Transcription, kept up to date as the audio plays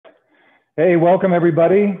Hey, welcome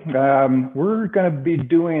everybody. We're going to be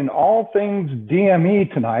doing all things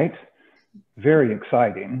DME tonight. Very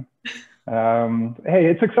exciting. Hey,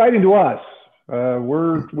 it's exciting to us.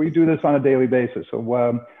 We do this on a daily basis. So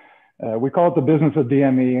we call it the business of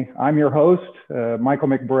DME. I'm your host, Michael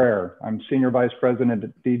McBrayer. I'm Senior Vice President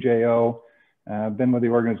at DJO. I've been with the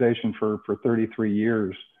organization for 33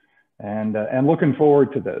 years and looking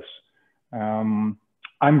forward to this.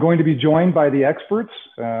 I'm going to be joined by the experts,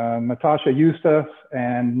 Natasha Eustace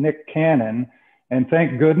and Nick Cannon, and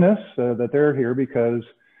thank goodness that they're here because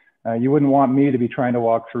you wouldn't want me to be trying to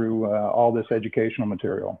walk through all this educational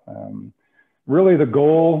material. Really the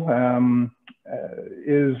goal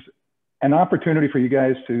is an opportunity for you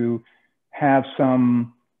guys to have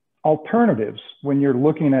some alternatives when you're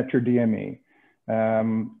looking at your DME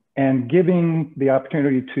and giving the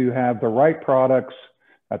opportunity to have the right products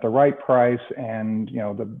at the right price and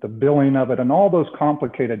the billing of it and all those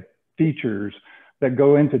complicated features that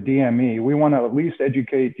go into DME. We want to at least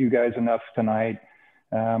educate you guys enough tonight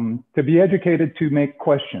to be educated to make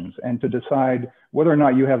questions and to decide whether or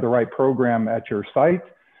not you have the right program at your site,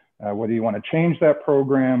 whether you want to change that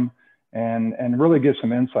program and really give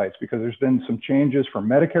some insights because there's been some changes for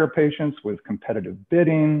Medicare patients with competitive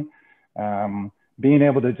bidding, being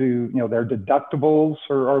able to do, their deductibles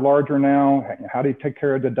are larger now. How do you take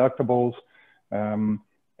care of deductibles? And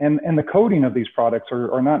the coding of these products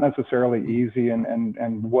are not necessarily easy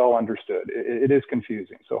and well understood. It is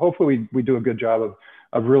confusing. So hopefully we do a good job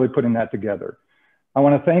of really putting that together. I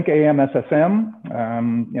want to thank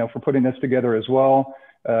AMSSM, for putting this together as well.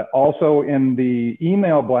 Also in the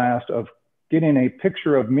email blast of getting a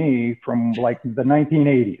picture of me from like the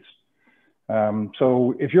 1980s.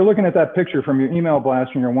 So if you're looking at that picture from your email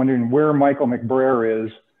blast and you're wondering where Michael McBrayer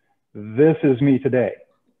is, this is me today.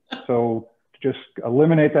 So just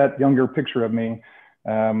eliminate that younger picture of me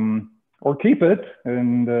or keep it.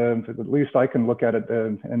 And at least I can look at it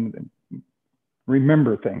and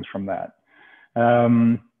remember things from that.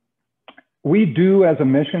 We do as a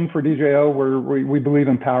mission for DJO, we believe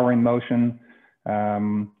in powering motion.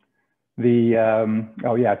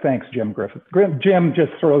 Oh yeah, thanks, Jim Griffith. Jim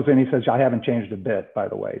just throws in, he says, I haven't changed a bit, by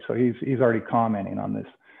the way. So he's already commenting on this.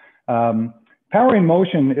 Powering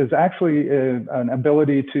motion is actually an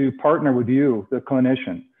ability to partner with you, the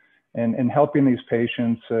clinician, and helping these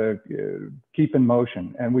patients keep in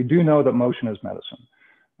motion. And we do know that motion is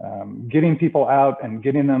medicine. Getting people out and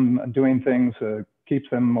getting them doing things keeps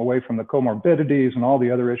them away from the comorbidities and all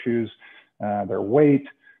the other issues, their weight.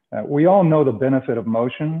 We all know the benefit of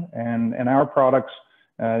motion and our products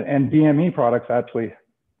and DME products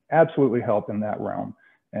absolutely help in that realm.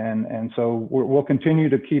 And so we'll continue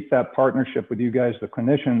to keep that partnership with you guys, the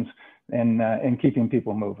clinicians, and keeping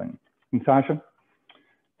people moving. Natasha?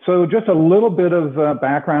 So just a little bit of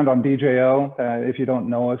background on DJO, if you don't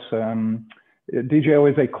know us.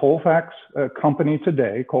 DJO is a Colfax company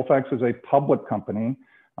today. Colfax is a public company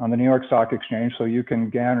on the New York Stock Exchange, so you can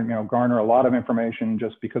garner a lot of information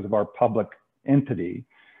just because of our public entity.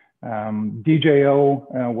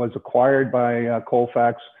 DJO was acquired by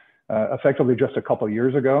Colfax effectively just a couple of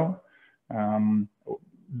years ago.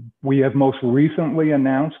 We have most recently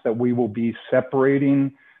announced that we will be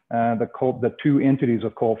separating the two entities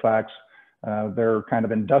of Colfax, their kind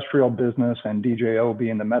of industrial business and DJO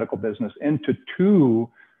being the medical business, into two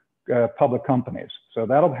public companies. So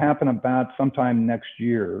that'll happen about sometime next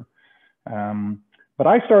year. But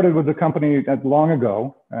I started with the company long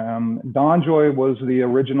ago. DonJoy was the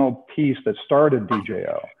original piece that started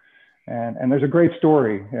DJO. And there's a great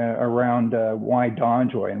story around why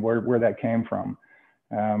DonJoy and where that came from.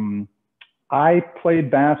 I played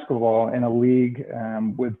basketball in a league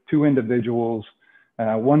with two individuals.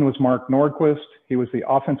 One was Mark Nordquist. He was the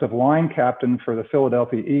offensive line captain for the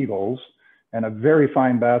Philadelphia Eagles and a very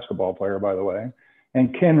fine basketball player, by the way,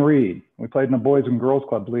 and Ken Reed. We played in the Boys and Girls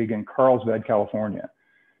Club League in Carlsbad, California.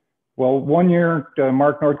 Well, one year,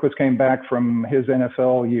 Mark Nordquist came back from his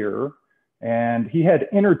NFL year, and he had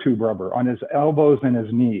inner tube rubber on his elbows and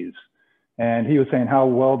his knees. And he was saying how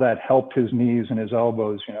well that helped his knees and his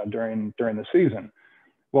elbows, during the season.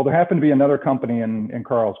 Well, there happened to be another company in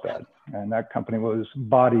Carlsbad, and that company was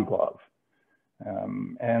Body Glove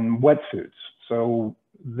and wetsuits. So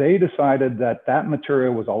they decided that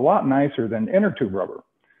material was a lot nicer than inner tube rubber.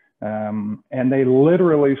 And they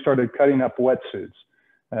literally started cutting up wetsuits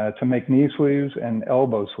to make knee sleeves and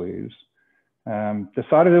elbow sleeves.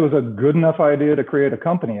 Decided it was a good enough idea to create a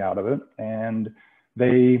company out of it. And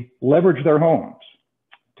they leveraged their homes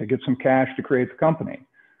to get some cash to create the company.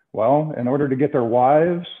 Well, in order to get their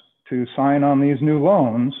wives to sign on these new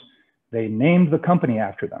loans, they named the company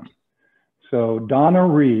after them. So Donna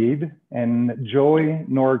Reed and Joy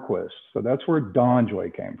Nordquist. So that's where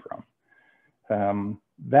DonJoy came from.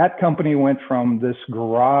 That company went from this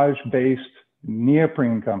garage-based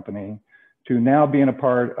neoprene company to now being a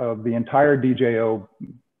part of the entire DJO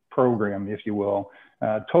program, if you will.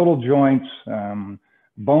 Total joints,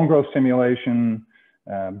 bone growth stimulation,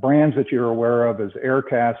 brands that you're aware of as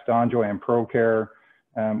Aircast, DonJoy, and ProCare.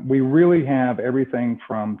 We really have everything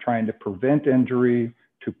from trying to prevent injury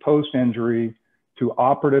to post-injury to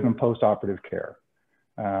operative and post-operative care.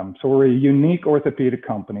 So we're a unique orthopedic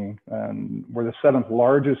company. We're the 7th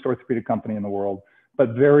largest orthopedic company in the world, but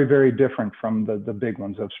very, very different from the big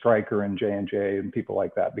ones of Stryker and J&J and people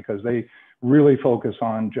like that, because they really focus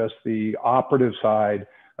on just the operative side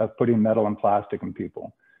of putting metal and plastic in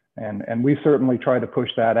people. And we certainly try to push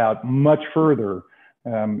that out much further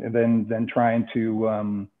than trying to,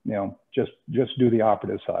 you know, just do the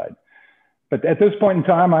operative side. But at this point in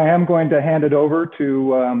time, I am going to hand it over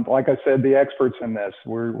to, like I said, the experts in this.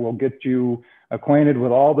 We'll get you acquainted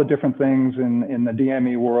with all the different things in the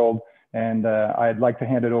DME world. And I'd like to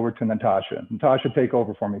hand it over to Natasha. Natasha, take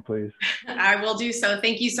over for me, please. I will do so.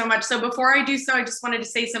 Thank you so much. So before I do so, I just wanted to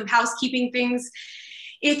say some housekeeping things.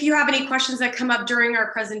 If you have any questions that come up during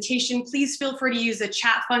our presentation, please feel free to use the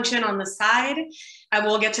chat function on the side. I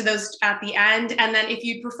will get to those at the end. And then if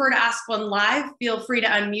you'd prefer to ask one live, feel free to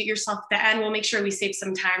unmute yourself at the end. We'll make sure we save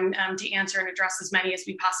some time to answer and address as many as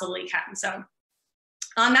we possibly can. So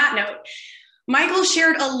on that note, Michael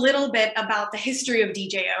shared a little bit about the history of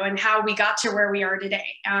DJO and how we got to where we are today.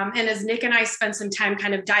 And as Nick and I spent some time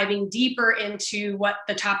kind of diving deeper into what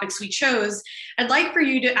the topics we chose, I'd like for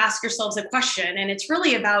you to ask yourselves a question. And it's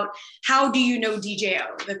really about, how do you know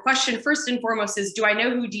DJO? The question first and foremost is, do I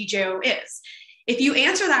know who DJO is? If you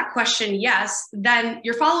answer that question yes, then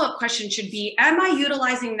your follow-up question should be, am I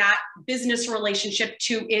utilizing that business relationship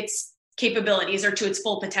to its capabilities or to its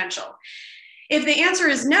full potential? If the answer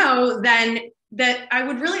is no, then I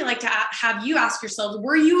would really like to have you ask yourselves,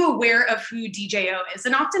 were you aware of who DJO is?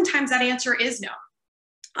 And oftentimes that answer is no.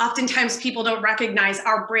 Oftentimes people don't recognize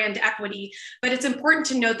our brand equity, but it's important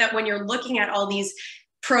to note that when you're looking at all these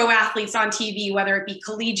pro athletes on TV, whether it be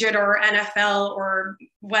collegiate or NFL or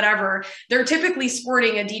whatever, they're typically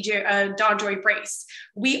sporting a DonJoy brace.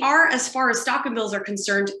 We are, as far as stock and bills are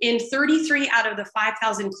concerned, in 33 out of the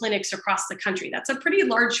 5,000 clinics across the country. That's a pretty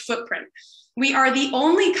large footprint. We are the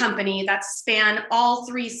only company that span all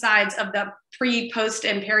 3 sides of the pre, post,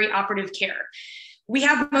 and peri-operative care. We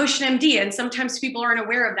have MotionMD, and sometimes people aren't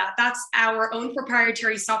aware of that. That's our own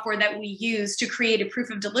proprietary software that we use to create a proof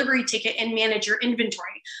of delivery ticket and manage your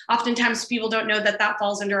inventory. Oftentimes people don't know that that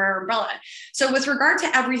falls under our umbrella. So with regard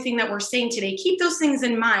to everything that we're saying today, keep those things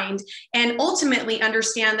in mind and ultimately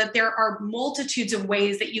understand that there are multitudes of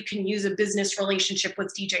ways that you can use a business relationship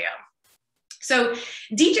with DJO. So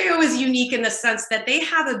DJO is unique in the sense that they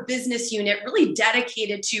have a business unit really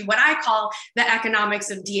dedicated to what I call the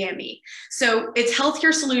economics of DME. So it's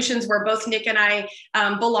healthcare solutions where both Nick and I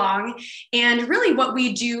belong. And really what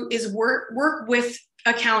we do is work with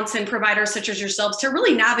accounts and providers such as yourselves to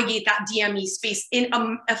really navigate that DME space in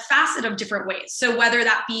a facet of different ways. So whether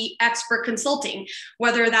that be expert consulting,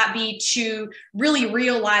 whether that be to really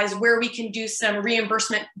realize where we can do some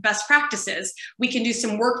reimbursement best practices, we can do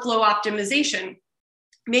some workflow optimization.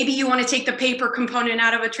 Maybe you want to take the paper component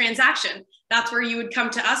out of a transaction. That's where you would come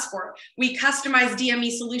to us for. We customize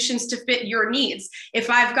DME solutions to fit your needs. If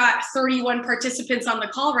I've got 31 participants on the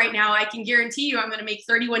call right now, I can guarantee you I'm going to make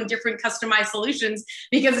 31 different customized solutions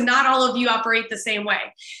because not all of you operate the same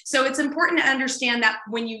way. So it's important to understand that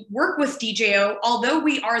when you work with DJO, although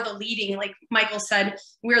we are the leading, like Michael said,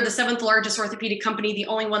 we're the 7th largest orthopedic company, the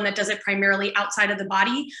only one that does it primarily outside of the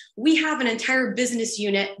body. We have an entire business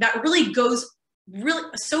unit that really goes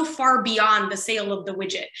so far beyond the sale of the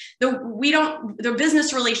widget. The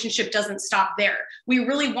business relationship doesn't stop there. We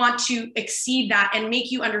really want to exceed that and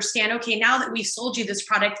make you understand, okay, now that we've sold you this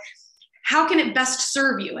product, how can it best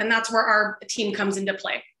serve you? And that's where our team comes into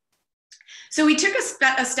play. So we took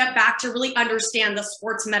a step back to really understand the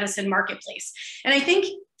sports medicine marketplace. And I think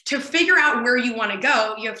to figure out where you want to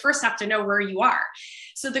go, you first have to know where you are.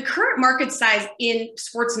 So the current market size in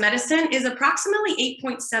sports medicine is approximately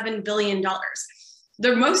 $8.7 billion.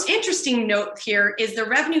 The most interesting note here is the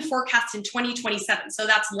revenue forecast in 2027. So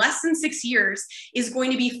that's less than 6 years, is going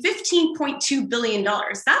to be $15.2 billion.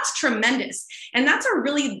 That's tremendous. And that's a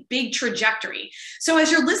really big trajectory. So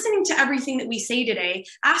as you're listening to everything that we say today,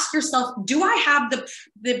 ask yourself, do I have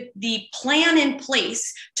the plan in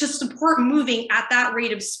place to support moving at that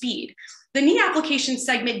rate of speed? The knee application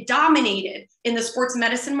segment dominated in the sports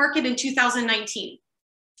medicine market in 2019.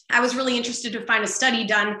 I was really interested to find a study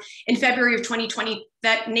done in February of 2020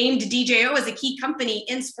 that named DJO as a key company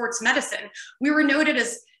in sports medicine. We were noted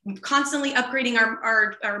as constantly upgrading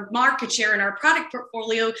our market share and our product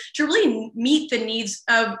portfolio to really meet the needs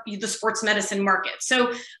of the sports medicine market.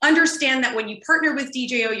 So understand that when you partner with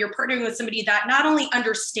DJO, you're partnering with somebody that not only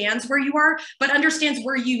understands where you are, but understands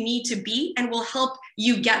where you need to be and will help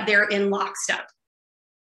you get there in lockstep.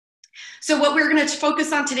 So what we're going to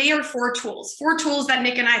focus on today are four tools that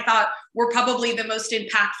Nick and I thought were probably the most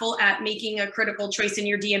impactful at making a critical choice in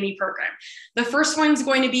your DME program. The first one's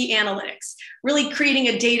going to be analytics, really creating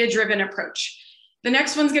a data-driven approach. The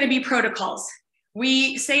next one's going to be protocols.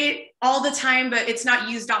 We say it all the time, but it's not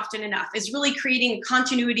used often enough. It's really creating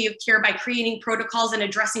continuity of care by creating protocols and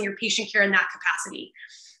addressing your patient care in that capacity.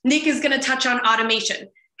 Nick is going to touch on automation.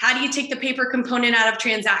 How do you take the paper component out of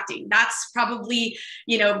transacting? That's probably,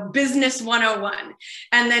 business 101.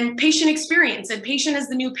 And then patient experience, and patient as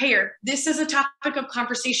the new payer. This is a topic of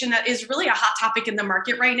conversation that is really a hot topic in the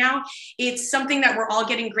market right now. It's something that we're all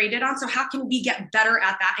getting graded on. So how can we get better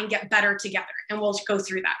at that and get better together? And we'll go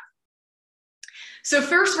through that. So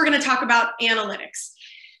first, we're going to talk about analytics.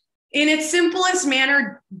 In its simplest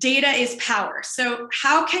manner, data is power. So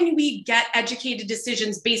how can we get educated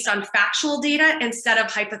decisions based on factual data instead of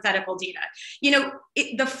hypothetical data?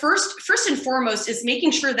 The first and foremost is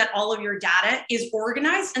making sure that all of your data is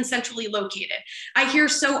organized and centrally located. I hear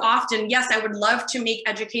so often, yes, I would love to make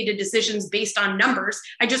educated decisions based on numbers.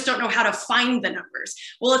 I just don't know how to find the numbers.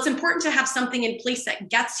 Well, it's important to have something in place that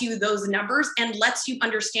gets you those numbers and lets you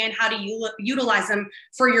understand how to utilize them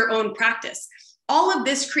for your own practice. All of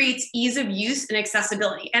this creates ease of use and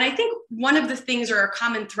accessibility. And I think one of the things, or a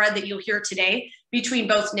common thread that you'll hear today between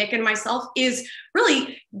both Nick and myself, is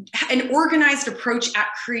really an organized approach at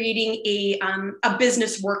creating a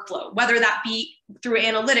business workflow, whether that be through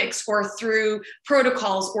analytics or through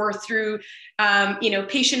protocols or through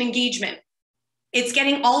patient engagement. It's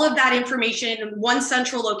getting all of that information in one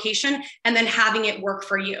central location and then having it work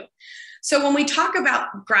for you. So when we talk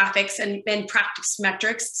about graphics and practice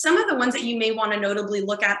metrics, some of the ones that you may want to notably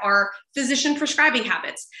look at are physician prescribing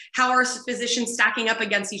habits. How are physicians stacking up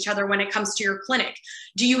against each other when it comes to your clinic?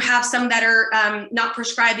 Do you have some that are not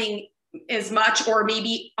prescribing as much, or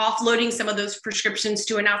maybe offloading some of those prescriptions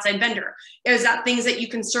to an outside vendor? Is that things that you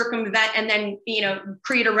can circumvent and then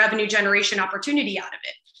create a revenue generation opportunity out of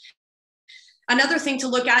it? Another thing to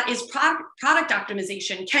look at is product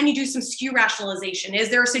optimization. Can you do some SKU rationalization? Is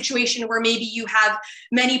there a situation where maybe you have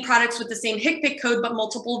many products with the same HCPCS code, but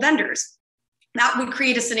multiple vendors? That would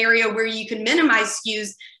create a scenario where you can minimize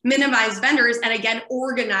SKUs, minimize vendors, and again,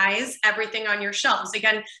 organize everything on your shelves.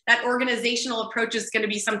 Again, that organizational approach is going to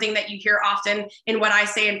be something that you hear often in what I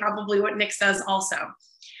say and probably what Nick says also.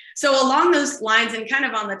 So along those lines, and kind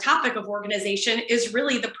of on the topic of organization, is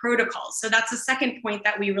really the protocols. So that's the second point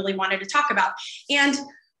that we really wanted to talk about. And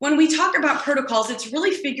when we talk about protocols, it's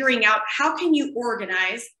really figuring out how can you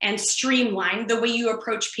organize and streamline the way you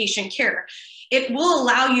approach patient care. It will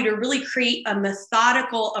allow you to really create a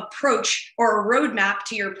methodical approach or a roadmap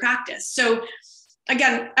to your practice. So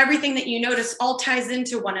again, everything that you notice all ties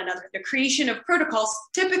into one another. The creation of protocols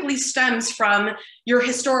typically stems from your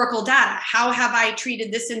historical data. How have I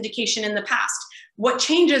treated this indication in the past? What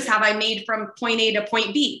changes have I made from point A to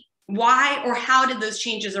point B? Why or how did those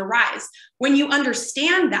changes arise? When you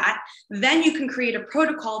understand that, then you can create a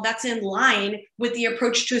protocol that's in line with the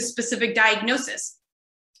approach to a specific diagnosis.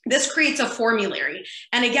 This creates a formulary.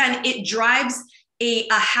 And again, it drives a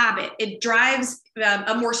habit. It drives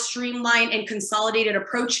a more streamlined and consolidated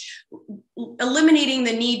approach, eliminating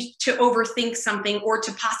the need to overthink something or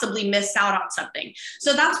to possibly miss out on something.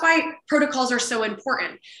 So that's why protocols are so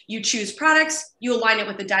important. You choose products, you align it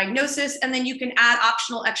with the diagnosis, and then you can add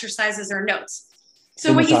optional exercises or notes.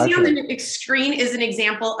 So what you see on the screen is an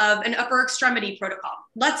example of an upper extremity protocol.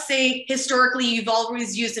 Let's say historically you've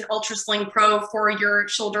always used an UltraSling Pro for your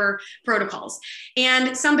shoulder protocols,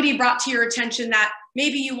 and somebody brought to your attention that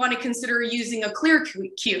maybe you want to consider using a clear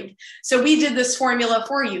cube. So we did this formula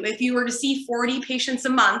for you. If you were to see 40 patients a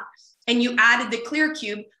month and you added the clear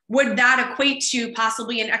cube, would that equate to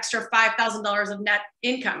possibly an extra $5,000 of net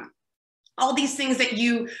income? All these things that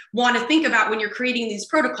you want to think about when you're creating these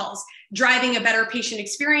protocols, driving a better patient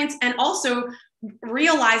experience, and also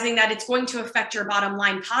realizing that it's going to affect your bottom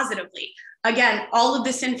line positively. Again, all of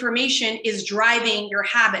this information is driving your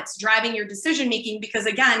habits, driving your decision-making, because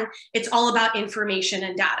again, it's all about information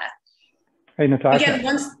and data. Hey, Natasha. Again,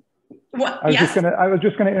 I was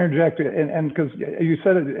just going to interject, and because you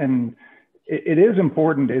said it, and it is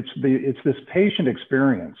important. It's this patient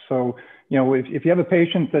experience. So, if you have a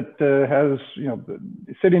patient that has,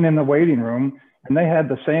 sitting in the waiting room, and they had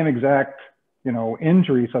the same exact,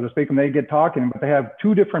 injury, so to speak, and they get talking, but they have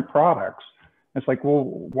two different products. It's like, well,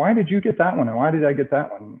 why did you get that one? And why did I get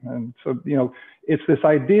that one? And so, it's this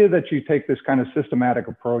idea that you take this kind of systematic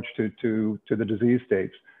approach to the disease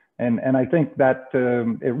states. And I think that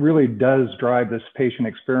it really does drive this patient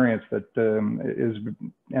experience that is,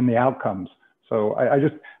 and the outcomes. So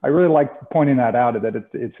I really like pointing that out, that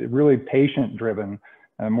it's really patient driven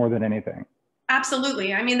more than anything.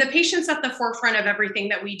 Absolutely. I mean, the patient's at the forefront of everything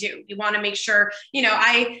that we do. We want to make sure,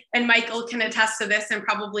 I and Michael can attest to this, and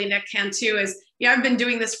probably Nick can too, is, I've been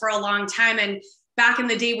doing this for a long time. And back in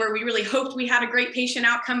the day where we really hoped we had a great patient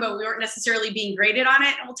outcome, but we weren't necessarily being graded on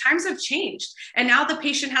it, well, times have changed. And now the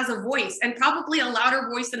patient has a voice, and probably a louder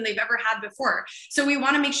voice than they've ever had before. So we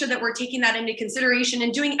want to make sure that we're taking that into consideration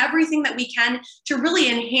and doing everything that we can to really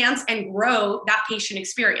enhance and grow that patient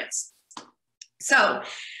experience. So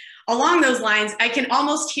along those lines, I can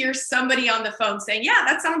almost hear somebody on the phone saying, yeah,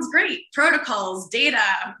 that sounds great. Protocols, data,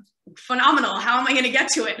 phenomenal. How am I going to get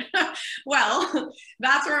to it? Well,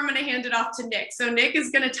 that's where I'm going to hand it off to Nick. So Nick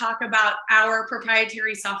is going to talk about our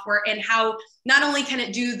proprietary software and how not only can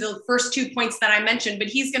it do the first 2 points that I mentioned, but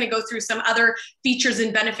he's going to go through some other features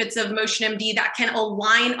and benefits of MotionMD that can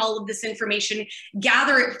align all of this information,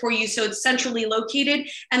 gather it for you so it's centrally located,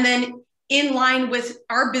 and then in line with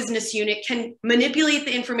our business unit can manipulate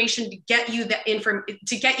the information to get you the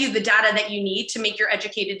data that you need to make your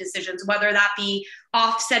educated decisions, whether that be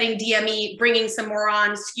offsetting DME, bringing some more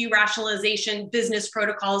on, SKU rationalization, business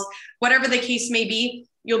protocols, whatever the case may be,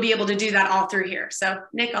 you'll be able to do that all through here. So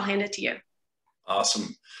Nick, I'll hand it to you.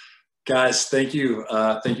 Awesome. Guys, thank you.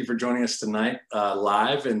 Thank you for joining us tonight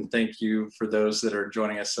live, and thank you for those that are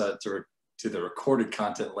joining us to the recorded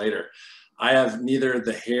content later. I have neither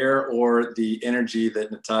the hair or the energy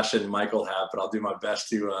that Natasha and Michael have, but I'll do my best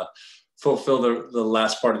to fulfill the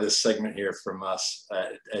last part of this segment here from us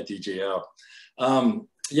at DJO.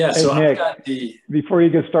 Yeah, so Nick, I've got the... Before you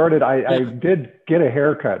get started, I did get a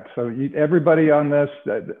haircut. So everybody on this,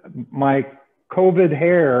 my COVID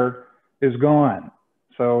hair is gone.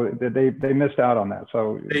 So they missed out on that.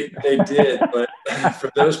 So they did, but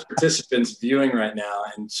for those participants viewing right now,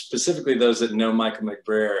 and specifically those that know Michael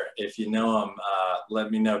McBrayer, if you know him,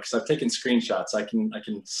 let me know, because I've taken screenshots. I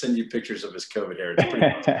can send you pictures of his COVID hair. It's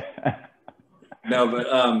pretty No,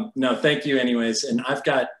 but no, thank you anyways. And I've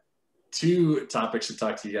got two topics to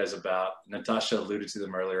talk to you guys about. Natasha alluded to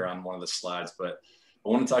them earlier on one of the slides, but I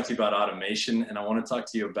want to talk to you about automation, and I want to talk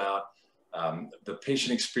to you about the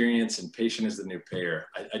patient experience, and patient is the new payer.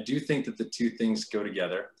 I do think that the two things go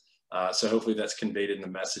together. So hopefully that's conveyed in the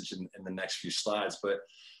message in the next few slides, but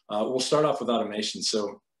we'll start off with automation.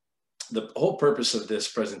 So the whole purpose of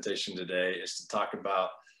this presentation today is to talk about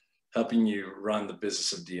helping you run the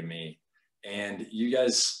business of DME. And you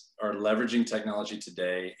guys are leveraging technology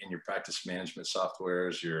today in your practice management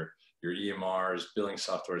softwares, your EMRs, billing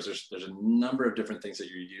softwares. There's a number of different things that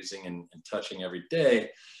you're using and touching every day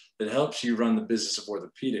that helps you run the business of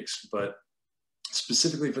orthopedics. But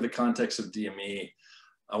specifically for the context of DME,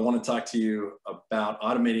 I want to talk to you about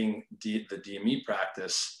automating the DME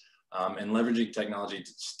practice and leveraging technology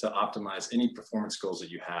to optimize any performance goals that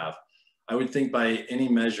you have. I would think by any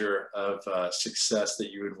measure of success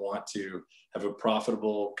that you would want to have a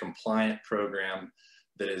profitable, compliant program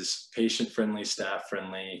that is patient-friendly,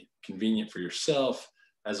 staff-friendly, convenient for yourself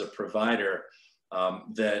as a provider,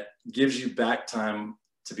 that gives you back time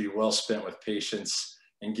to be well spent with patients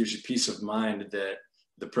and gives you peace of mind that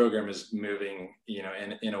the program is moving,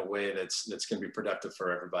 in a way that's going to be productive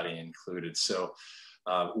for everybody included. So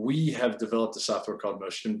we have developed a software called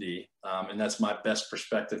MotionMD, and that's my best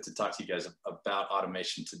perspective to talk to you guys about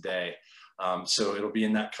automation today. So it'll be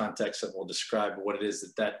in that context that we'll describe what it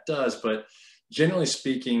is that does, but generally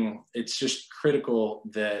speaking, it's just critical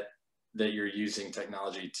that you're using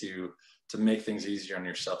technology to make things easier on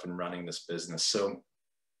yourself in running this business. So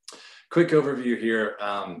quick overview here.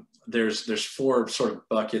 There's four sort of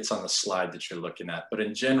buckets on the slide that you're looking at, but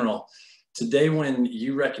in general, today, when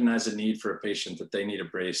you recognize a need for a patient that they need a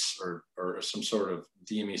brace or some sort of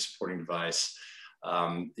DME supporting device,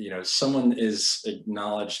 someone is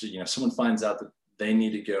acknowledged, someone finds out that they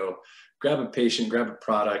need to go grab a patient, grab a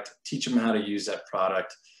product, teach them how to use that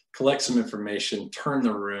product, collect some information, turn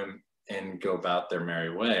the room, and go about their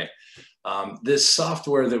merry way. This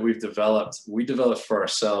software that we developed for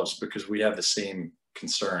ourselves because we have the same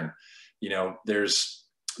concern. There's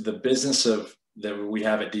the business that we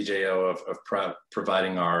have at DJO of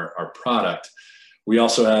providing our product. We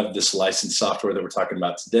also have this licensed software that we're talking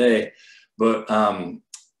about today, but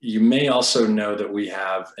you may also know that we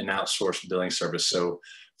have an outsourced billing service. So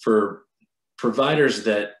for providers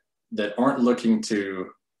that that aren't looking to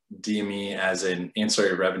DME as an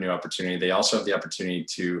ancillary revenue opportunity, they also have the opportunity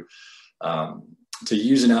to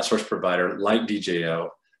use an outsourced provider like DJO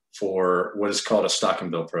for what is called a stock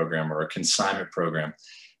and bill program or a consignment program.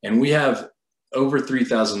 And we have over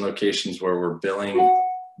 3,000 locations where we're billing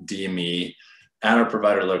DME at our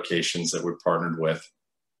provider locations that we're partnered with.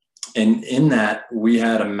 And in that, we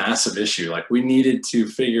had a massive issue. Like, we needed to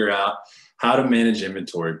figure out how to manage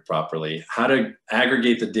inventory properly, how to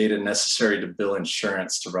aggregate the data necessary to bill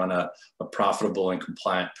insurance to run a profitable and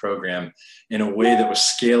compliant program in a way that was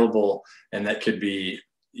scalable and that could be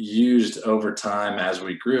used over time as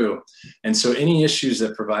we grew. And so any issues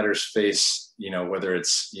that providers face, whether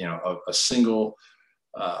it's, a single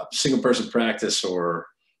person practice or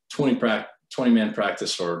 20-man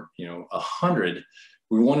practice or, 100,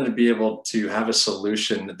 we wanted to be able to have a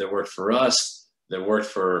solution that worked for us, that worked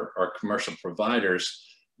for our commercial providers,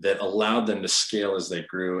 that allowed them to scale as they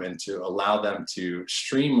grew and to allow them to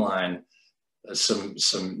streamline some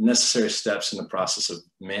necessary steps in the process of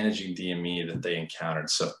managing DME that they encountered.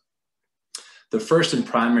 So the first and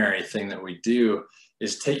primary thing that we do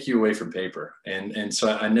is take you away from paper. And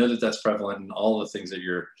so I know that that's prevalent in all the things that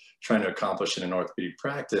you're trying to accomplish in an orthopedic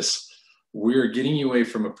practice. We're getting you away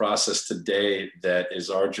from a process today that is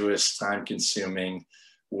arduous, time consuming,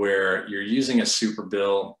 where you're using a super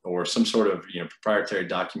bill or some sort of proprietary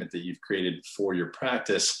document that you've created for your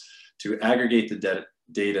practice to aggregate the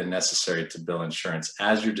data necessary to bill insurance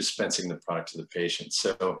as you're dispensing the product to the patient.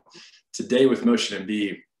 So today with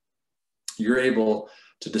MotionMD, you're able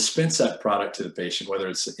to dispense that product to the patient, whether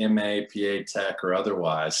it's MA, PA, tech, or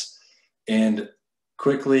otherwise, and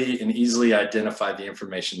quickly and easily identify the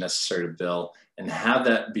information necessary to bill and have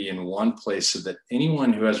that be in one place so that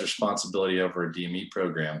anyone who has responsibility over a DME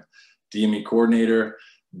program, DME coordinator,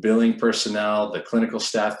 billing personnel, the clinical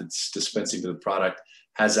staff that's dispensing to the product,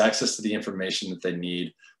 has access to the information that they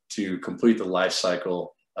need to complete the life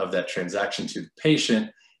cycle of that transaction to the patient,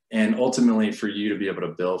 and ultimately for you to be able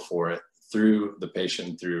to bill for it through the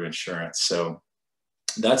patient, through insurance. So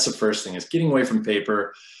that's the first thing, is getting away from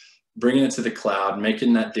paper, bringing it to the cloud,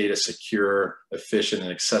 making that data secure, efficient, and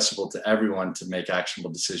accessible to everyone to make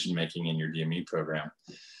actionable decision-making in your DME program.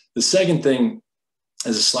 The second thing,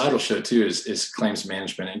 as a slide will show too, is claims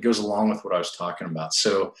management. It goes along with what I was talking about.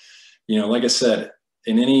 So, like I said,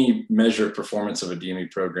 in any measure of performance of a DME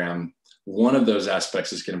program, one of those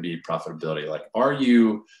aspects is going to be profitability. Like, are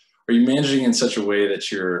you managing in such a way that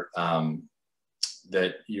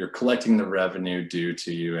you're collecting the revenue due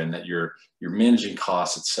to you and that you're managing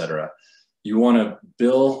costs, et cetera? You want to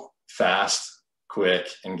bill fast, quick,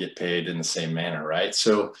 and get paid in the same manner, right?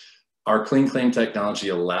 So our clean claim technology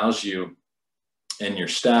allows you and your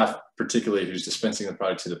staff, particularly who's dispensing the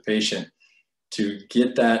product to the patient, to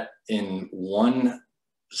get that in one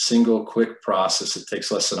single quick process that takes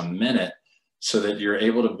less than a minute, so that you're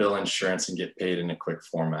able to bill insurance and get paid in a quick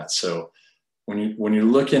format. So when you're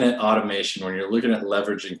looking at automation, when you're looking at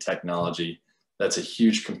leveraging technology, that's a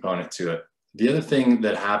huge component to it. The other thing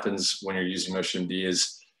that happens when you're using MotionMD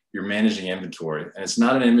is you're managing inventory. And it's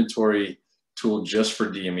not an inventory tool just for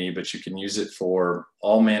DME, but you can use it for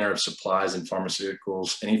all manner of supplies and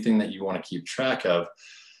pharmaceuticals, anything that you want to keep track of.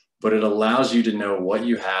 But it allows you to know what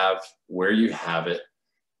you have, where you have it,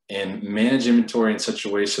 and manage inventory in such a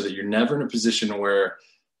way so that you're never in a position where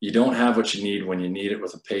you don't have what you need when you need it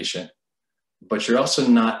with a patient, but you're also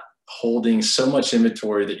not holding so much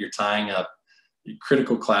inventory that you're tying up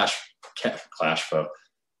critical cash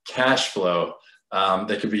flow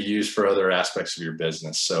that could be used for other aspects of your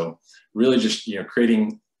business. So really just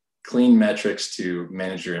creating clean metrics to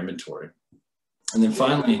manage your inventory. And then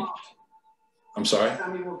finally, I'm sorry?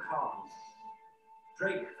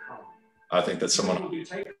 I think that's someone,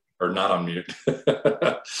 or not on mute.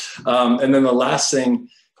 And then the last thing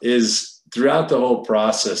is, throughout the whole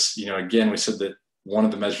process, again, we said that one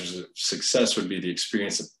of the measures of success would be the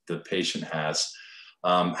experience that the patient has.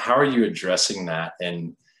 How are you addressing that?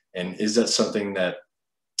 And is that something that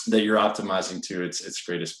you're optimizing to its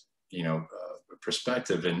greatest,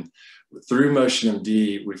 perspective? And through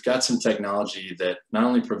MotionMD, we've got some technology that not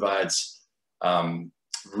only provides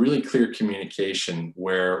really clear communication,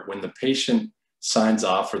 where when the patient signs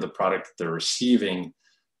off for the product that they're receiving,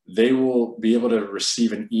 they will be able to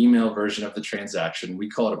receive an email version of the transaction. We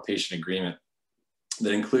call it a patient agreement,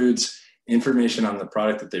 that includes information on the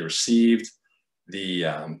product that they received, the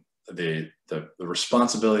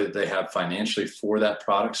responsibility that they have financially for that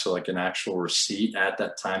product, so like an actual receipt at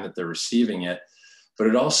that time that they're receiving it. But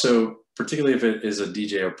it also, particularly if it is a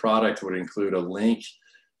DJO product, would include a link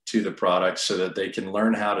to the product so that they can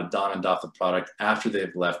learn how to don and doff the product after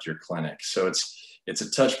they've left your clinic. So It's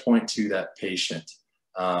a touch point to that patient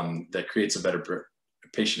that creates a better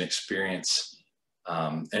patient experience.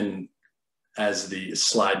 And as the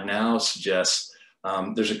slide now suggests,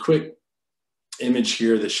 there's a quick image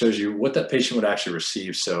here that shows you what that patient would actually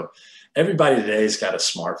receive. So everybody today has got a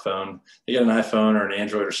smartphone. They got an iPhone or an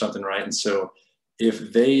Android or something, right? And so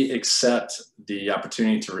if they accept the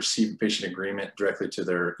opportunity to receive a patient agreement directly to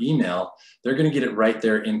their email, they're going to get it right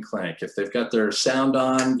there in clinic. If they've got their sound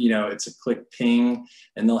on, you know, it's a quick ping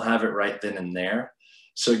and they'll have it right then and there.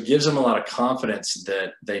 So it gives them a lot of confidence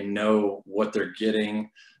that they know what they're getting,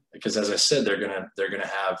 because as I said, they're gonna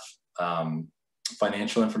have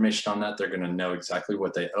financial information on that. They're going to know exactly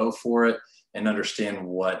what they owe for it and understand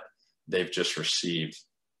what they've just received.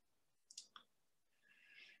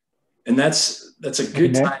 And that's a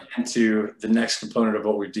good tie into the next component of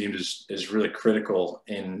what we've deemed is really critical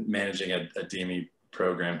in managing a DME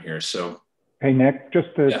program here. So, hey Nick,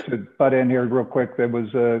 just to butt in here real quick, there was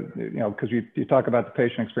you know, because you talk about the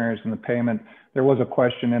patient experience and the payment, there was a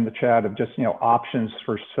question in the chat of just, you know, options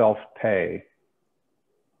for self-pay.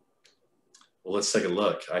 Well, let's take a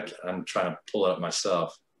look. I'm trying to pull it up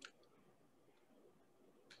myself.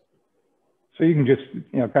 So you can just,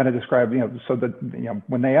 you know, kind of describe, you know, so that, you know,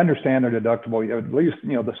 when they understand their deductible, at least,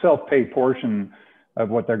 you know, the self-pay portion of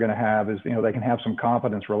what they're going to have is, you know, they can have some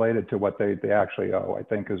confidence related to what they actually owe, I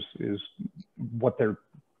think is what they're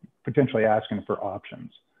potentially asking for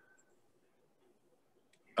options.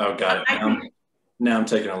 Oh, got it. Now I'm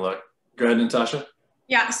taking a look. Go ahead, Natasha.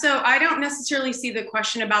 Yeah, so I don't necessarily see the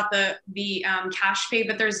question about the cash pay,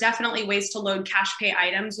 but there's definitely ways to load cash pay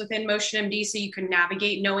items within MotionMD so you can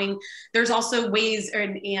navigate, knowing there's also ways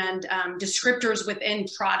and descriptors within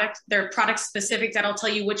they're product specific that'll tell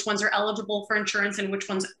you which ones are eligible for insurance and which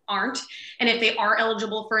ones aren't. And if they are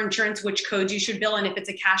eligible for insurance, which codes you should bill. And if it's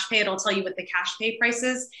a cash pay, it'll tell you what the cash pay price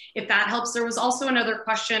is, if that helps. There was also another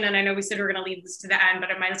question, and I know we said we we're gonna leave this to the end,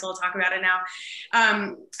 but I might as well talk about it now,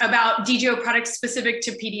 about DJO products specific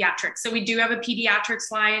to pediatrics. So we do have a pediatrics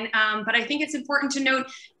line, but I think it's important to note,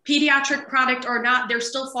 pediatric product or not, they're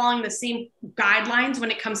still following the same guidelines when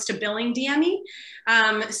it comes to billing DME.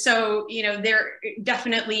 So, you know, there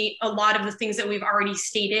definitely a lot of the things that we've already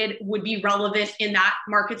stated would be relevant in that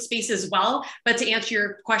market space as well. But to answer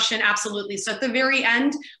your question, absolutely. So at the very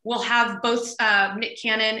end, we'll have both Mick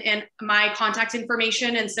Cannon and my contact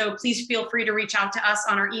information. And so please feel free to reach out to us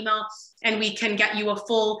on our email, and we can get you a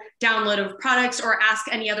full download of products or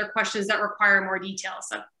ask any other questions that require more detail.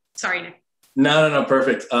 So sorry, Nick. No,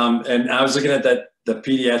 perfect. And I was looking at the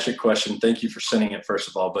pediatric question. Thank you for sending it, first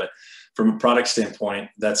of all. But from a product standpoint,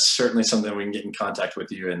 that's certainly something we can get in contact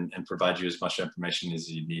with you and provide you as much information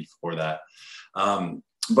as you need for that.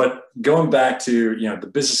 But going back to, you know, the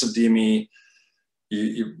business of DME,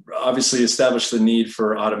 you obviously established the need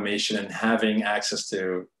for automation and having access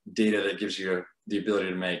to data that gives you the ability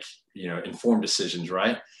to make, you know, informed decisions,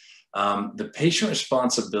 right? The patient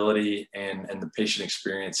responsibility and the patient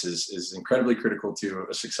experience is incredibly critical to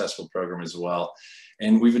a successful program as well.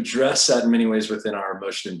 And we've addressed that in many ways within our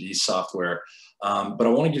MotionMD software. But I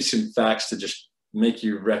want to give some facts to just make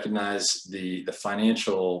you recognize the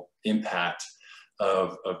financial impact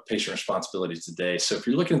of patient responsibility today. So if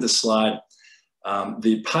you're looking at this slide,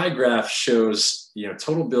 the pie graph shows, you know,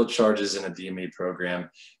 total bill charges in a DME program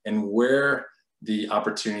and where the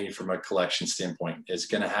opportunity from a collection standpoint is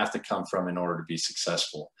going to have to come from in order to be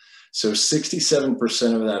successful. So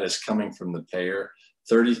 67% of that is coming from the payer,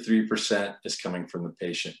 33% is coming from the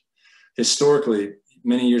patient. Historically,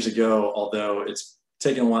 many years ago, although it's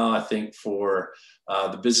taken a while, I think, for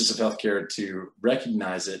the business of healthcare to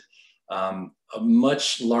recognize it, a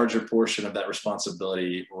much larger portion of that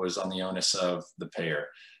responsibility was on the onus of the payer.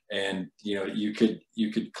 And, you know, you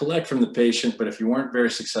could collect from the patient, but if you weren't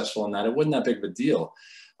very successful in that, it wasn't that big of a deal.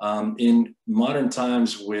 In modern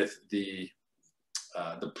times, with the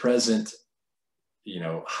present, you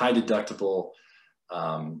know, high deductible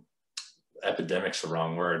epidemic's the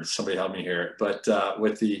wrong word. Somebody help me here. But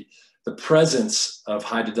with the presence of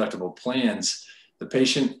high deductible plans, the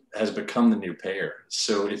patient has become the new payer.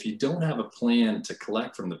 So if you don't have a plan to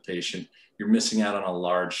collect from the patient, you're missing out on a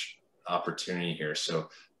large opportunity here. So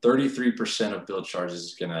 33% of bill charges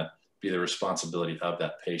is going to be the responsibility of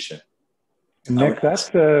that patient. Nick,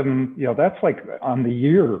 that's you know, that's like on the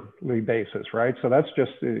yearly basis, right? So that's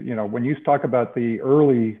just, you know, when you talk about the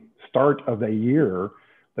early start of the year,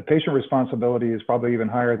 the patient responsibility is probably even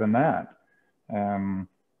higher than that.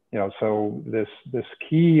 You know, so this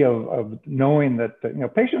key of knowing that, you know,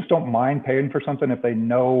 patients don't mind paying for something if they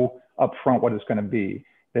know upfront what it's going to be.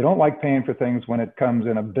 They don't like paying for things when it comes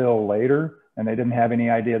in a bill later and they didn't have any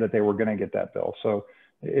idea that they were going to get that bill. So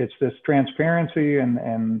it's this transparency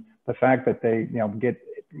and the fact that they,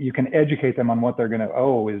 you can educate them on what they're going to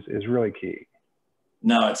owe is really key.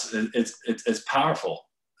 No, it's powerful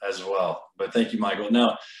as well. But thank you, Michael.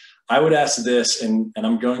 No, I would ask this, and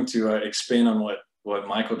I'm going to expand on what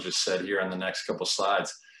Michael just said here on the next couple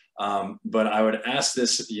slides. But I would ask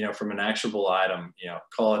this, from an actionable item,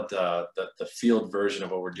 call it the field version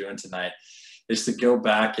of what we're doing tonight, is to go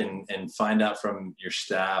back and find out from your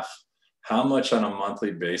staff, how much on a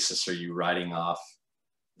monthly basis are you writing off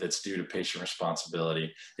that's due to patient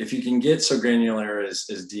responsibility? If you can get so granular as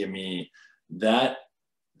DME, that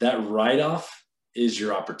write-off is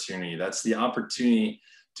your opportunity. That's the opportunity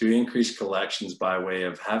to increase collections by way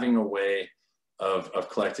of having a way of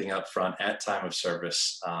collecting upfront at time of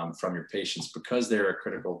service from your patients, because they're a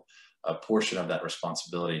critical portion of that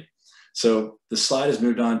responsibility. So the slide has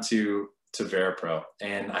moved on to VeriPro,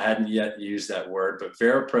 and I hadn't yet used that word, but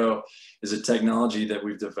VeriPro is a technology that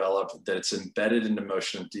we've developed that it's embedded into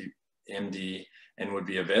MotionMD and would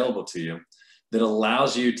be available to you, that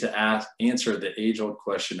allows you to answer the age-old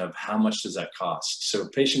question of how much does that cost? So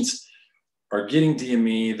patients are getting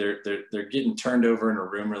DME, they're getting turned over in a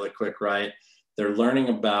room really quick, right? They're learning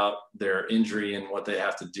about their injury and what they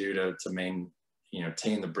have to do to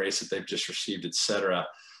maintain the brace that they've just received, et cetera.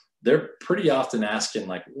 They're pretty often asking,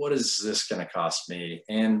 like, what is this going to cost me?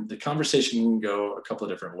 And the conversation can go a couple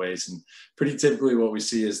of different ways. And pretty typically what we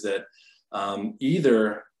see is that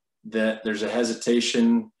either that there's a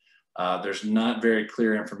hesitation, there's not very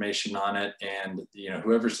clear information on it, and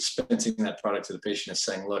whoever's dispensing that product to the patient is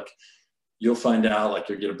saying, look, you'll find out, like,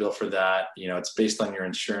 you'll get a bill for that, it's based on your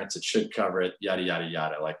insurance, it should cover it, yada yada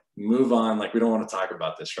yada, like, move on, like, we don't want to talk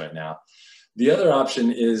about this right now. The other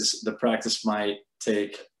option is the practice might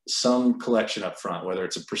take some collection up front, whether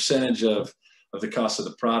it's a percentage of the cost of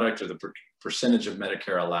the product or the percentage of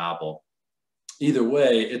Medicare allowable. Either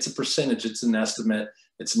way, it's a percentage, it's an estimate,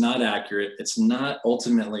 it's not accurate, it's not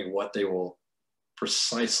ultimately what they will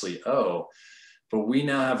precisely owe. But we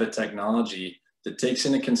now have a technology that takes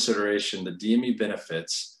into consideration the DME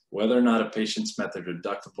benefits, whether or not a patient's met their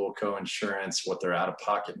deductible, co-insurance, what their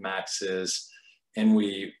out-of-pocket max is, and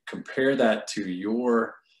we compare that to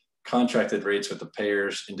your contracted rates with the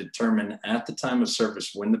payers and determine at the time of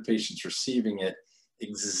service when the patient's receiving it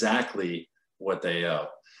exactly what they owe.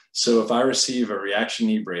 So if I receive a reaction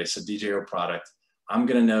knee brace, a DJO product, I'm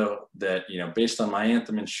going to know that, based on my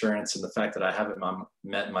Anthem insurance and the fact that I haven't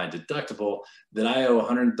met my deductible, that I owe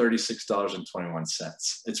 $136.21.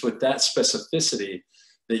 It's with that specificity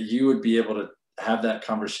that you would be able to have that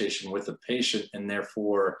conversation with the patient and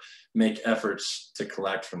therefore make efforts to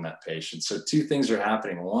collect from that patient. So two things are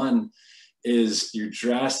happening. One is you're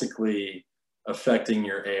drastically affecting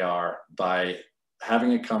your AR by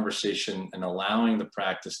having a conversation and allowing the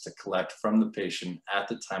practice to collect from the patient at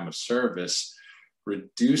the time of service,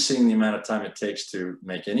 reducing the amount of time it takes to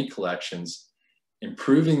make any collections,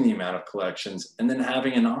 improving the amount of collections, and then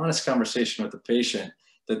having an honest conversation with the patient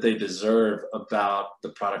that they deserve about the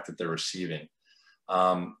product that they're receiving.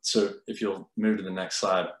 So if you'll move to the next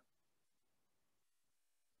slide.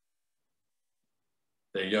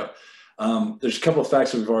 There you go. There's a couple of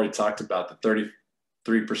facts that we've already talked about, the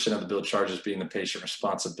 33% of the bill charges being the patient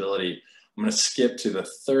responsibility. I'm going to skip to the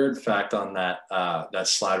third fact on that, that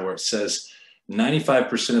slide where it says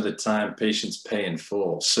 95% of the time patients pay in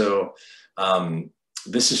full. So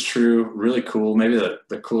this is true, really cool. Maybe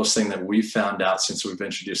the coolest thing that we've found out since we've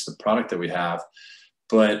introduced the product that we have.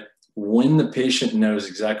 But when the patient knows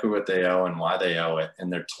exactly what they owe and why they owe it, and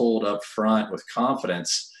they're told up front with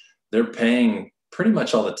confidence, they're paying pretty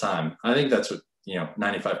much all the time. I think that's what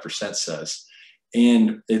 95% says.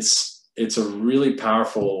 And it's a really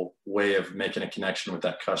powerful way of making a connection with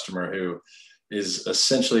that customer who is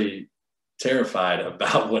essentially terrified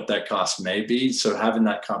about what that cost may be. So having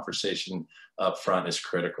that conversation up front is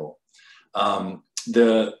critical.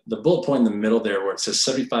 The bullet point in the middle there where it says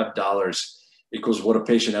 $75 equals what a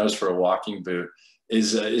patient owes for a walking boot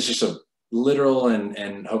is just a literal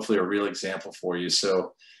and hopefully a real example for you.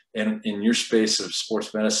 So in your space of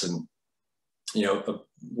sports medicine,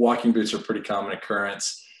 walking boots are pretty common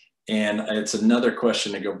occurrence. And it's another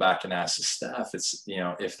question to go back and ask the staff. It's,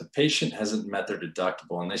 if the patient hasn't met their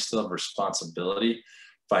deductible and they still have responsibility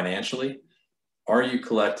financially, are you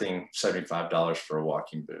collecting $75 for a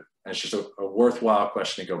walking boot? And it's just a worthwhile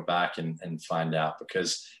question to go back and find out,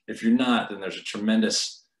 because if you're not, then there's a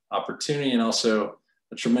tremendous opportunity and also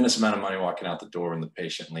a tremendous amount of money walking out the door when the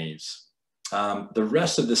patient leaves. The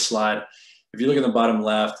rest of this slide, if you look at the bottom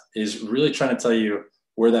left, is really trying to tell you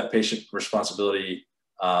where that patient responsibility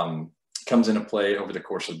comes into play over the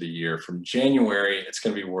course of the year. From January, it's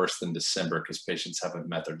going to be worse than December because patients haven't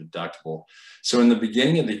met their deductible. So in the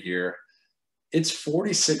beginning of the year, it's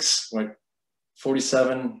 47,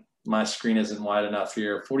 my screen isn't wide enough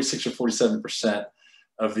here, 46 or 47%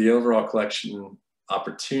 of the overall collection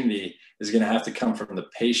opportunity is going to have to come from the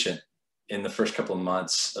patient in the first couple of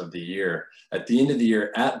months of the year. At the end of the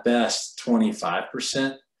year, at best,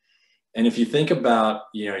 25%. And if you think about,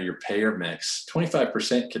 your payer mix,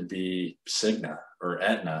 25% could be Cigna or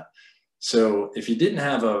Aetna. So if you didn't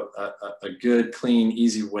have a good, clean,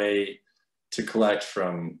 easy way to collect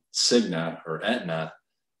from Cigna or Aetna,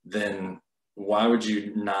 then why would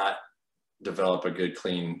you not develop a good,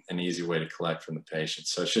 clean, and easy way to collect from the patient?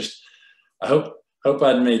 So it's just, I hope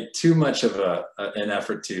I'd made too much of an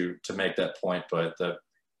effort to make that point, but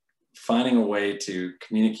finding a way to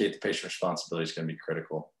communicate the patient responsibility is going to be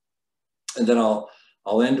critical. And then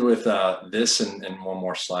I'll end with this and one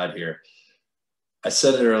more slide here. I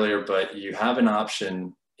said it earlier, but you have an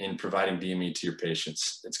option in providing DME to your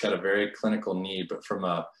patients. It's got a very clinical need, but from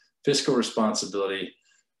a fiscal responsibility,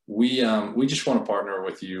 we just want to partner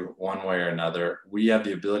with you one way or another. We have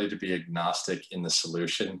the ability to be agnostic in the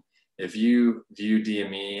solution. If you view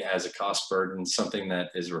DME as a cost burden, something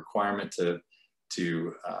that is a requirement to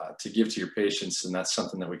give to your patients, and that's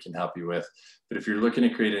something that we can help you with. But if you're looking to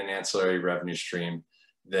create an ancillary revenue stream,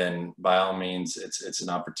 then by all means, it's an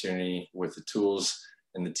opportunity with the tools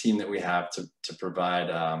and the team that we have to provide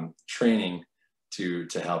training to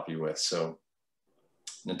help you with. So,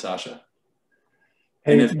 Natasha.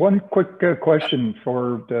 Hey, one quick question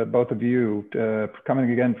for both of you, coming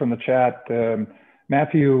again from the chat.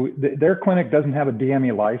 Matthew, their clinic doesn't have a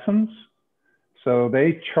DME license. So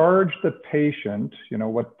they charge the patient,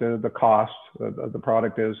 what the cost of the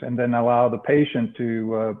product is, and then allow the patient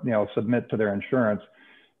to, submit to their insurance.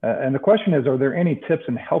 And the question is, are there any tips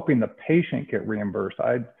in helping the patient get reimbursed?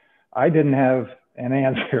 I didn't have an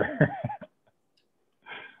answer.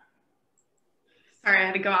 Sorry, I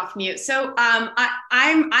had to go off mute. So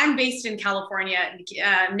I'm based in California.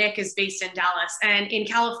 Nick is based in Dallas, and in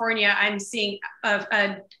California, I'm seeing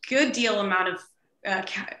a good deal amount of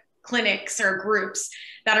clinics or groups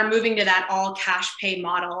that are moving to that all cash pay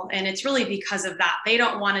model. And it's really because of that. They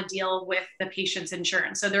don't want to deal with the patient's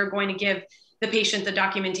insurance. So they're going to give the patient the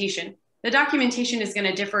documentation. The documentation is going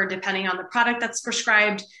to differ depending on the product that's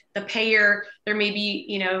prescribed, the payer. There may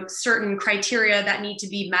be, certain criteria that need to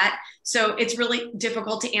be met. So it's really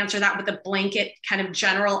difficult to answer that with a blanket kind of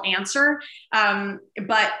general answer.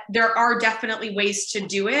 But there are definitely ways to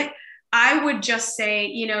do it. I would just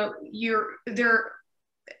say,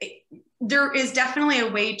 there is definitely a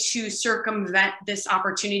way to circumvent this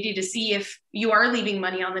opportunity to see if you are leaving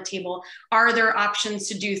money on the table. Are there options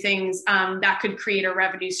to do things that could create a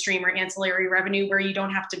revenue stream or ancillary revenue where you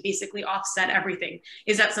don't have to basically offset everything?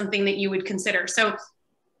 Is that something that you would consider? So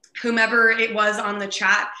whomever it was on the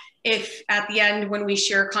chat, if at the end when we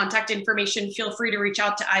share contact information, feel free to reach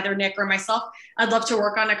out to either Nick or myself. I'd love to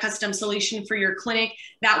work on a custom solution for your clinic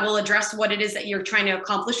that will address what it is that you're trying to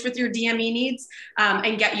accomplish with your DME needs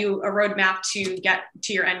and get you a roadmap to get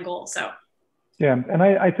to your end goal. So. Yeah, and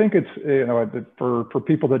I think it's, for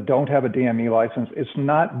people that don't have a DME license, it's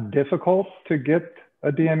not difficult to get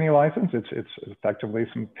a DME license. It's effectively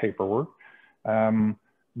some paperwork.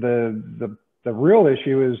 The real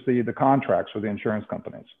issue is the contracts with the insurance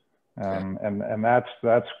companies. And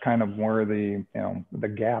that's kind of where the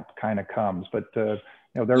gap kind of comes. But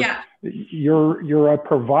you're a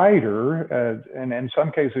provider, and in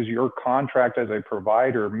some cases your contract as a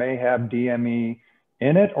provider may have DME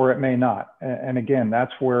in it, or it may not. And again,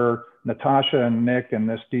 that's where Natasha and Nick and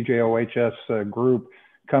this DJO group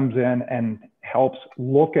comes in and helps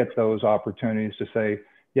look at those opportunities to say,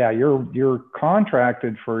 yeah, you're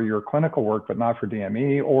contracted for your clinical work, but not for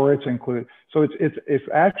DME, or it's included. So it's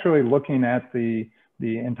actually looking at the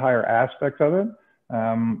entire aspect of it.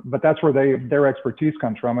 But that's where their expertise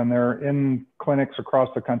comes from, and they're in clinics across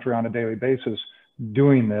the country on a daily basis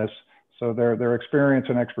doing this. So their experience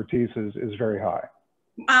and expertise is very high.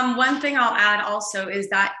 One thing I'll add also is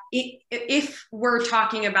that if we're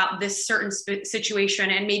talking about this certain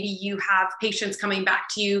situation, and maybe you have patients coming back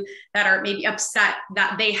to you that are maybe upset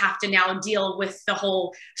that they have to now deal with the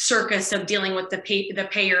whole circus of dealing with the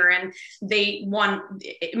payer, and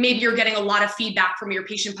maybe you're getting a lot of feedback from your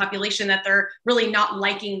patient population that they're really not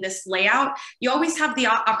liking this layout. You always have the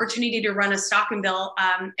opportunity to run a stock and bill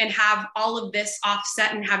and have all of this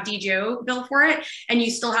offset and have DJO bill for it, and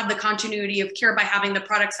you still have the continuity of care by having the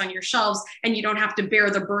products on your shelves, and you don't have to bear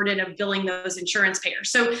the burden burden of billing those insurance payers.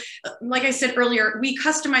 So like I said earlier, we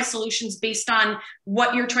customize solutions based on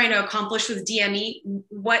what you're trying to accomplish with DME,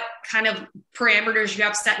 what kind of parameters you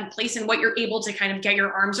have set in place, and what you're able to kind of get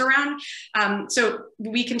your arms around. So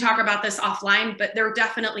we can talk about this offline, but there are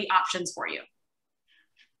definitely options for you.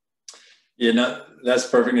 Yeah, no, that's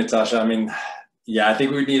perfect, Natasha. I mean, yeah, I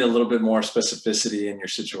think we need a little bit more specificity in your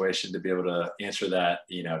situation to be able to answer that,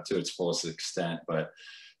 you know, to its fullest extent. But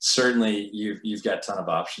certainly you've got a ton of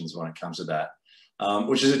options when it comes to that,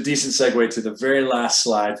 which is a decent segue to the very last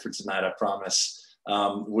slide for tonight, I promise,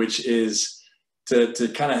 which is to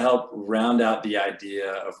kind of help round out the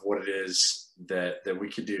idea of what it is that we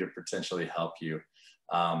could do to potentially help you.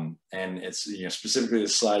 And it's, you know, specifically the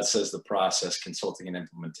slide says the process, consulting and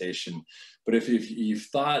implementation. But if you've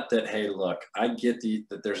thought that, hey, look, I get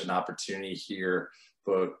that there's an opportunity here,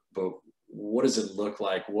 but what does it look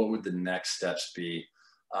like? What would the next steps be?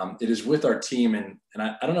 It is with our team. And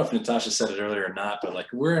I don't know if Natasha said it earlier or not, but like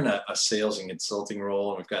we're in a sales and consulting role,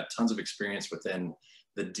 and we've got tons of experience within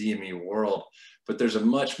the DME world. But there's a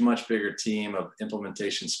much, much bigger team of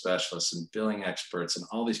implementation specialists and billing experts and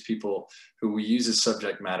all these people who we use as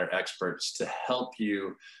subject matter experts to help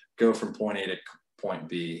you go from point A to point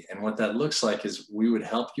B. And what that looks like is we would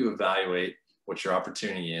help you evaluate what your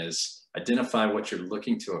opportunity is, identify what you're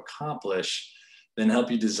looking to accomplish, then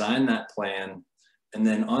help you design that plan, and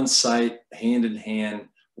then on site, hand in hand,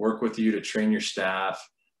 work with you to train your staff,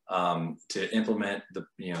 to implement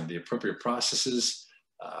the appropriate processes,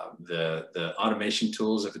 the automation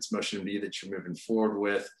tools, if it's MotionMD that you're moving forward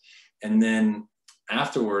with. And then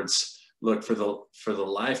afterwards, look, for the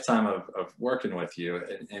lifetime of working with you,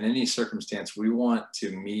 in any circumstance, we want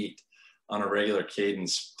to meet on a regular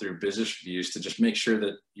cadence through business reviews to just make sure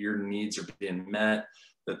that your needs are being met,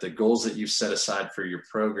 that the goals that you've set aside for your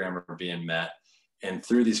program are being met. And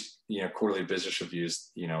through these, quarterly business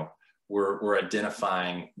reviews, we're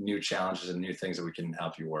identifying new challenges and new things that we can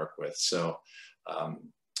help you work with. So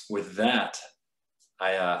with that,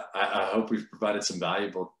 I hope we've provided some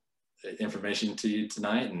valuable information to you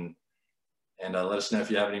tonight, and let us know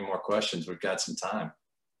if you have any more questions. We've got some time.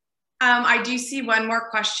 I do see one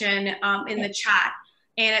more question in the chat,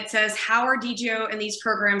 and it says, how are DJO and these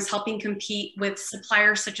programs helping compete with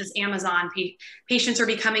suppliers such as Amazon? Patients are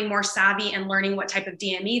becoming more savvy and learning what type of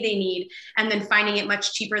DME they need, and then finding it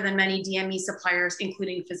much cheaper than many DME suppliers,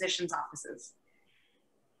 including physicians' offices.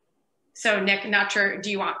 So Nick, not sure,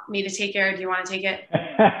 do you want me to take it, or do you want to take it?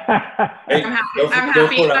 Hey, I'm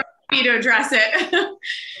happy to address it.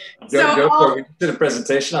 Go for it. We did a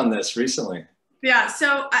presentation on this recently. Yeah,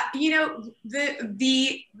 so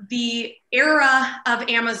the era of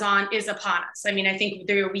Amazon is upon us. I mean, I think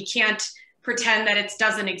we can't pretend that it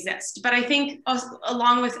doesn't exist. But I think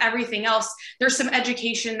along with everything else, there's some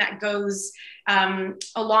education that goes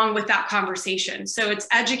along with that conversation. So it's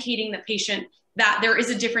educating the patient that there is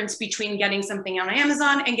a difference between getting something on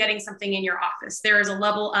Amazon and getting something in your office. There is a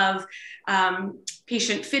level of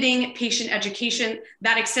patient fitting, patient education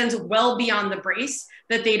that extends well beyond the brace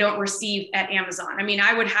that they don't receive at Amazon. I mean,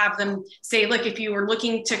 I would have them say, look, if you were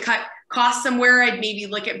looking to cut costs somewhere, I'd maybe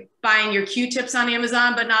look at buying your Q-tips on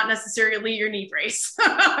Amazon, but not necessarily your knee brace.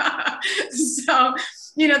 So,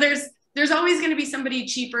 there's always going to be somebody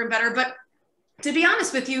cheaper and better, but to be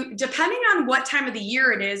honest with you, depending on what time of the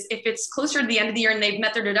year it is, if it's closer to the end of the year and they've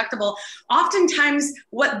met their deductible, oftentimes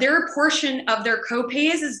what their portion of their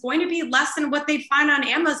copay is going to be less than what they'd find on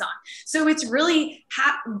Amazon. So it's really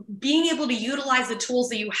being able to utilize the tools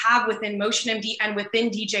that you have within MotionMD and within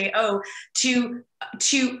DJO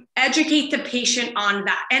to educate the patient on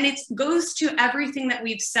that. And it goes to everything that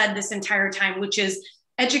we've said this entire time, which is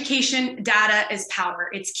education, data is power.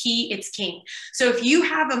 It's key, it's king. So if you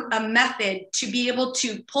have a method to be able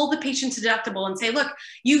to pull the patient's deductible and say, look,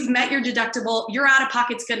 you've met your deductible, your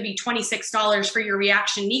out-of-pocket's gonna be $26 for your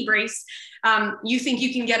reaction knee brace. You think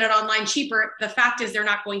you can get it online cheaper. The fact is they're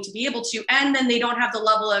not going to be able to, and then they don't have the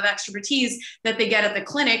level of expertise that they get at the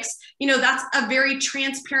clinics. That's a very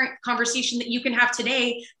transparent conversation that you can have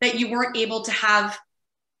today that you weren't able to have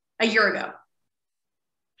a year ago.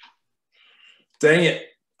 Dang it.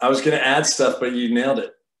 I was going to add stuff, but you nailed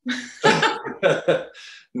it.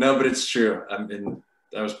 No, but it's true. I mean,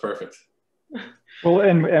 that was perfect. Well,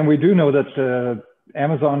 and we do know that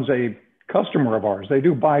Amazon's a customer of ours. They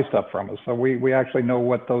do buy stuff from us. So we actually know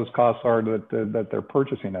what those costs are that they're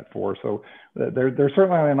purchasing it for. So they're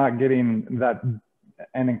certainly not getting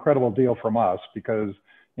an incredible deal from us, because,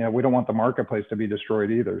 we don't want the marketplace to be destroyed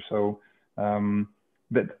either. So,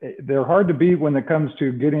 but they're hard to beat when it comes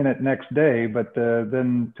to getting it next day. But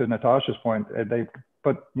then, to Natasha's point, they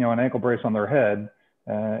put an ankle brace on their head.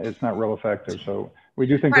 It's not real effective. So we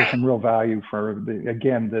do think Right. there's some real value for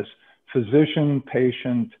again, this physician,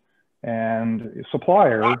 patient, and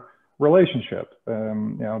supplier relationship.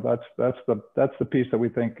 You know, that's the piece that we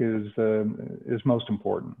think is most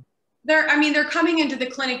important. I mean, they're coming into the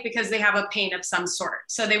clinic because they have a pain of some sort.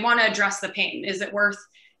 So they want to address the pain. Is it worth,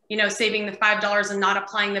 you know, saving the $5 and not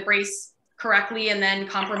applying the brace correctly and then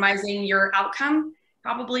compromising your outcome?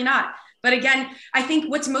 Probably not. But again, I think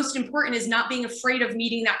what's most important is not being afraid of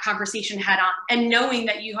meeting that conversation head on and knowing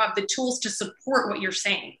that you have the tools to support what you're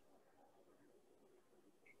saying.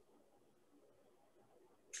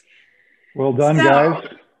 Well done, guys.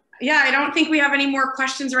 Yeah, I don't think we have any more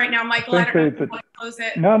questions right now, Michael. I don't know if you want to close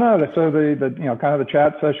it. No. So the you know, kind of the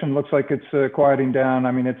chat session looks like it's quieting down.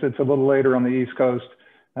 I mean, it's a little later on the East Coast.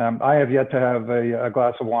 I have yet to have a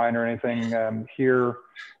glass of wine or anything here.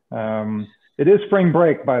 It is spring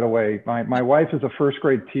break, by the way. My wife is a first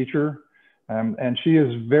grade teacher, and she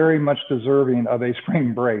is very much deserving of a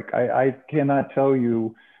spring break. I cannot tell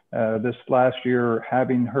you this last year,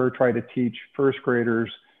 having her try to teach first graders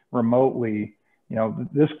remotely, you know,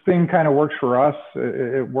 this thing kind of works for us.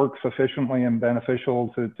 It works efficiently and beneficial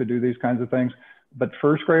to do these kinds of things. But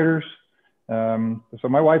first graders, so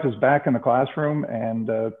my wife is back in the classroom, and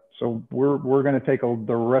so we're going to take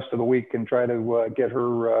the rest of the week and try to get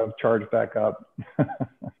her charged back up.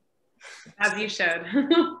 As you should.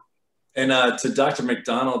 And to Dr.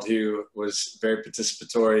 McDonald, who was very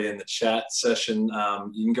participatory in the chat session,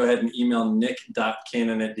 you can go ahead and email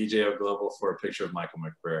nick.cannon@DJO Global for a picture of Michael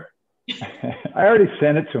McBrayer. I already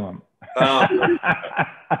sent it to him.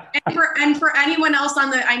 And for anyone else on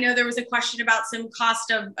the, I know there was a question about some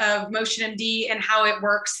cost of MotionMD and how it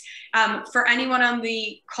works. For anyone on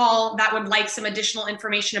the call that would like some additional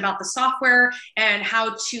information about the software and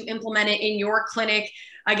how to implement it in your clinic,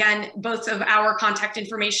 again, both of our contact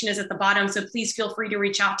information is at the bottom, so please feel free to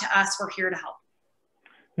reach out to us. We're here to help.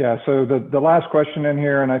 Yeah, so the last question in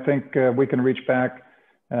here, and I think we can reach back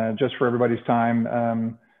just for everybody's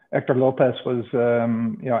time. Hector Lopez was,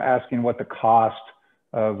 you know, asking what the cost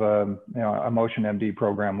of you know, a MotionMD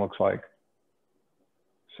program looks like.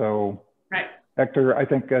 So, right. Hector, I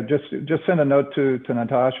think just send a note to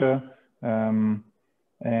Natasha,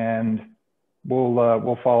 and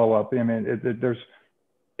we'll follow up. I mean,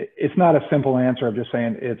 it's not a simple answer of just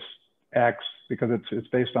saying it's X, because it's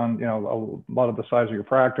based on, you know, a lot of the size of your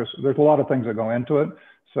practice. There's a lot of things that go into it.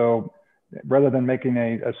 So rather than making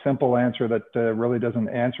a simple answer that really doesn't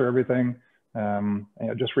answer everything, you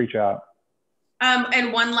know, just reach out.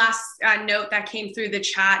 And one last note that came through the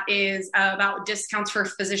chat is about discounts for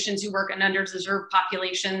physicians who work in underserved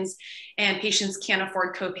populations and patients can't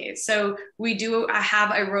afford copays. So we do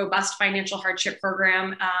have a robust financial hardship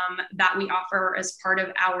program that we offer as part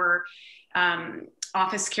of our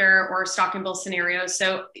office care or stock and bill scenarios.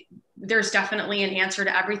 So there's definitely an answer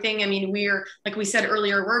to everything. I mean, we're, like we said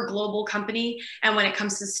earlier, we're a global company. And when it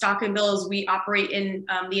comes to stock and bills, we operate in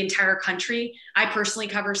the entire country. I personally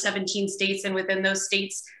cover 17 states. And within those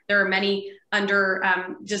states, there are many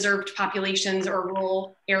deserved populations or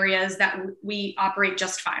rural areas that we operate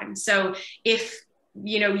just fine. So if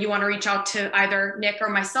you know, you want to reach out to either Nick or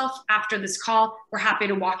myself after this call, we're happy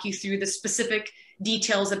to walk you through the specific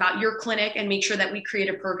details about your clinic and make sure that we create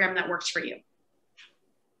a program that works for you.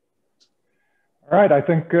 All right, I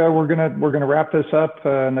think we're gonna wrap this up.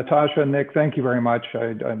 Natasha, Nick, thank you very much.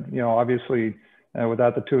 You know, obviously,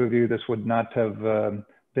 without the two of you, this would not have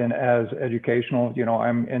been as educational. You know,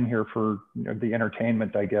 I'm in here for, you know, the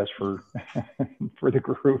entertainment, I guess, for for the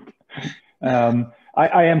group.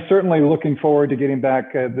 I am certainly looking forward to getting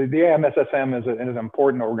back. The AMSSM is an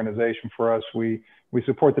important organization for us. We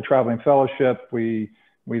support the Traveling Fellowship.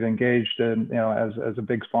 We've engaged in, you know, as a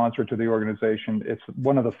big sponsor to the organization. It's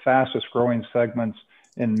one of the fastest growing segments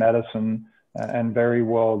in medicine and very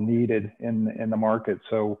well needed in the market.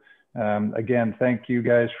 So again, thank you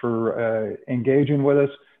guys for engaging with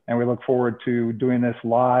us, and we look forward to doing this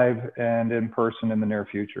live and in person in the near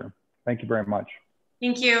future. Thank you very much.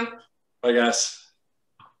 Thank you. Bye, guys.